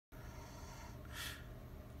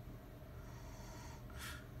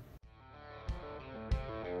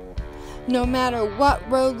No matter what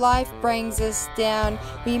road life brings us down,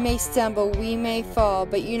 we may stumble, we may fall,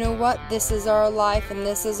 but you know what? This is our life and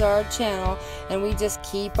this is our channel, and we just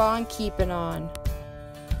keep on keeping on.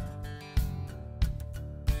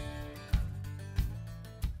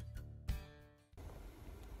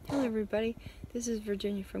 Hello everybody, this is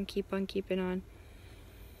Virginia from Keep On Keeping On.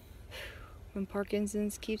 When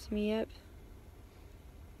Parkinsons keeps me up,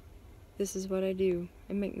 this is what I do.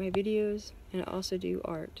 I make my videos and I also do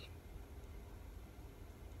art.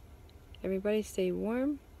 Everybody stay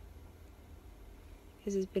warm,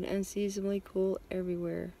 because it's been unseasonably cool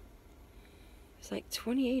everywhere. It's like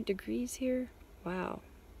 28 degrees here. Wow.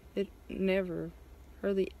 It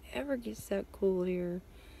hardly ever gets that cool here.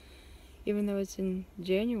 Even though it's in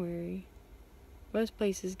January. Most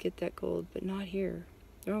places get that cold, but not here.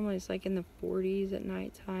 Normally it's like in the 40s at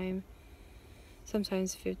nighttime.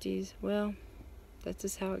 Sometimes 50s. Well, that's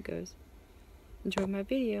just how it goes. Enjoy my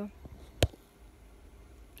video.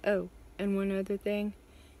 Oh, and one other thing.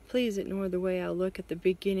 Please ignore the way I look at the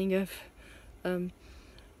beginning of the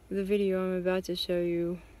video I'm about to show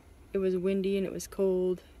you. It was windy and it was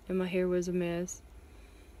cold and my hair was a mess.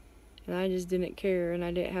 And I just didn't care, and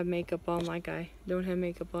I didn't have makeup on like I don't have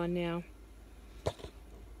makeup on now.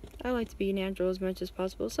 I like to be natural as much as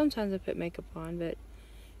possible. Sometimes I put makeup on, but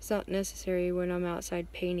it's not necessary when I'm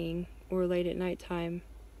outside painting or late at night time.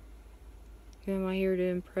 I'm here to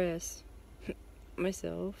impress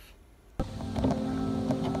myself.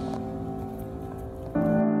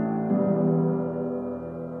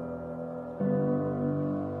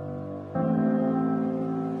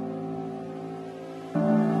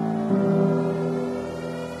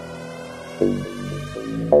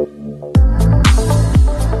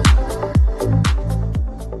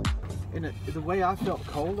 And the way I felt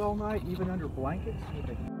cold all night, even under blankets.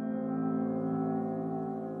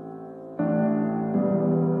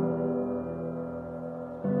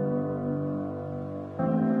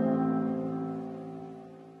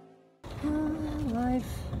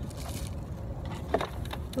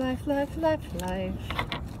 Life.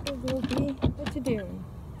 Hey, Wolfie, what you doing?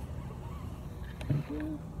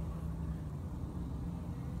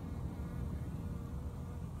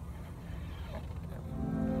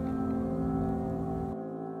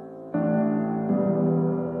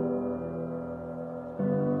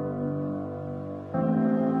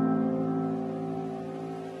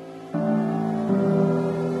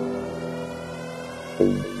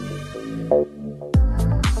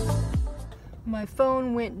 My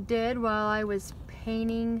phone went dead while I was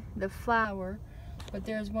painting the flower, but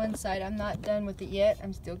there's one side. I'm not done with it yet.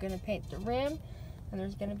 I'm still going to paint the rim, and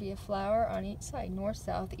there's going to be a flower on each side, north,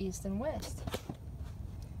 south, east, and west.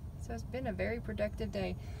 So it's been a very productive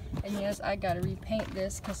day. And yes, I got to repaint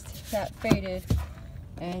this because that faded,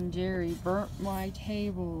 and Jerry burnt my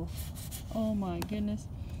table. Oh my goodness.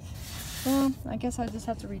 Well, I guess I just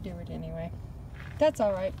have to redo it anyway. That's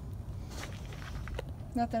all right.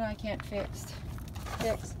 Nothing I can't fix.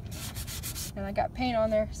 And I got paint on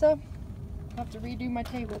there, so I'll have to redo my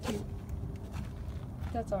table too.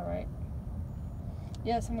 That's alright.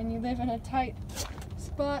 Yes, and when you live in a tight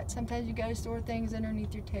spot, sometimes you gotta store things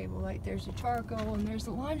underneath your table. Like there's your charcoal and there's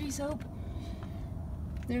the laundry soap.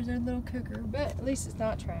 There's our little cooker, but at least it's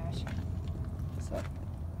not trash. So,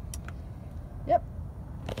 yep.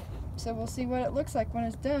 So we'll see what it looks like when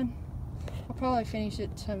it's done. I'll probably finish it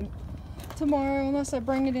tomorrow, unless I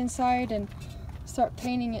bring it inside and start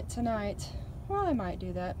painting it tonight. Well, I might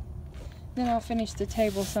do that. Then I'll finish the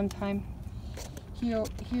table sometime here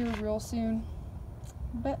real soon.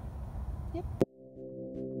 But, yep.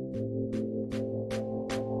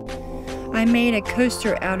 I made a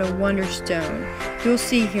coaster out of Wonderstone. You'll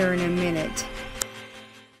see here in a minute.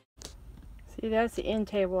 See, that's the end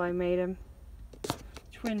table I made him.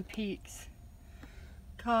 Twin Peaks.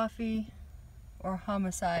 Coffee or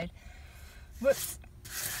homicide. Whoops.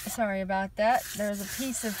 Sorry about that. There's a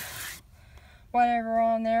piece of whatever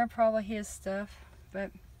on there, probably his stuff,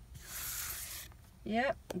 but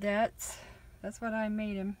yep, that's what I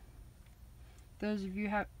made him. Those of you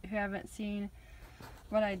who haven't seen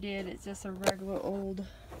what I did, it's just a regular old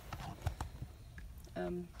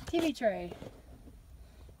TV tray.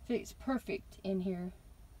 Fits perfect in here.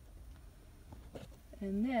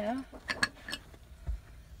 And now,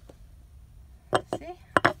 see?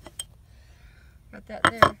 Got that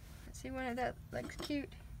there. See one of that looks cute.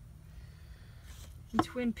 And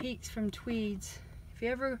Twin Peaks from Tweeds. If you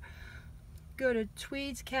ever go to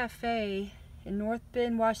Tweeds Cafe in North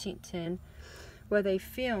Bend, Washington, where they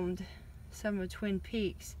filmed some of Twin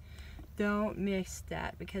Peaks, don't miss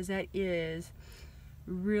that, because that is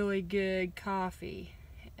really good coffee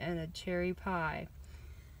and a cherry pie.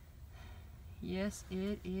 Yes,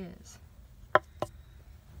 it is.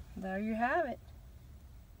 There you have it.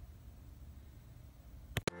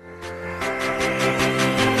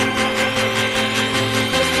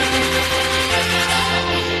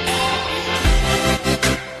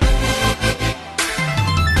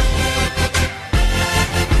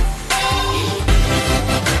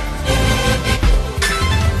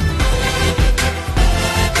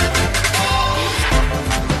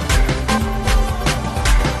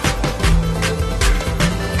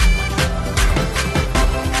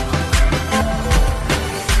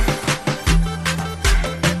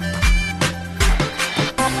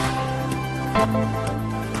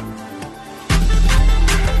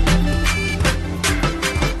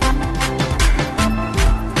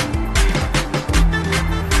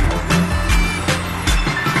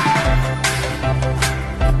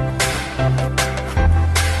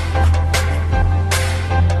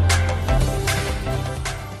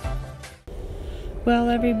 Well,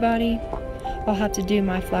 everybody, I'll have to do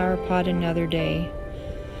my flower pot another day.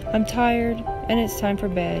 I'm tired and it's time for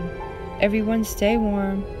bed. Everyone stay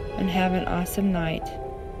warm and have an awesome night.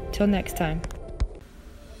 Till next time.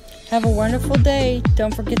 Have a wonderful day.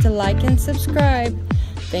 Don't forget to like and subscribe.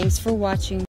 Thanks for watching.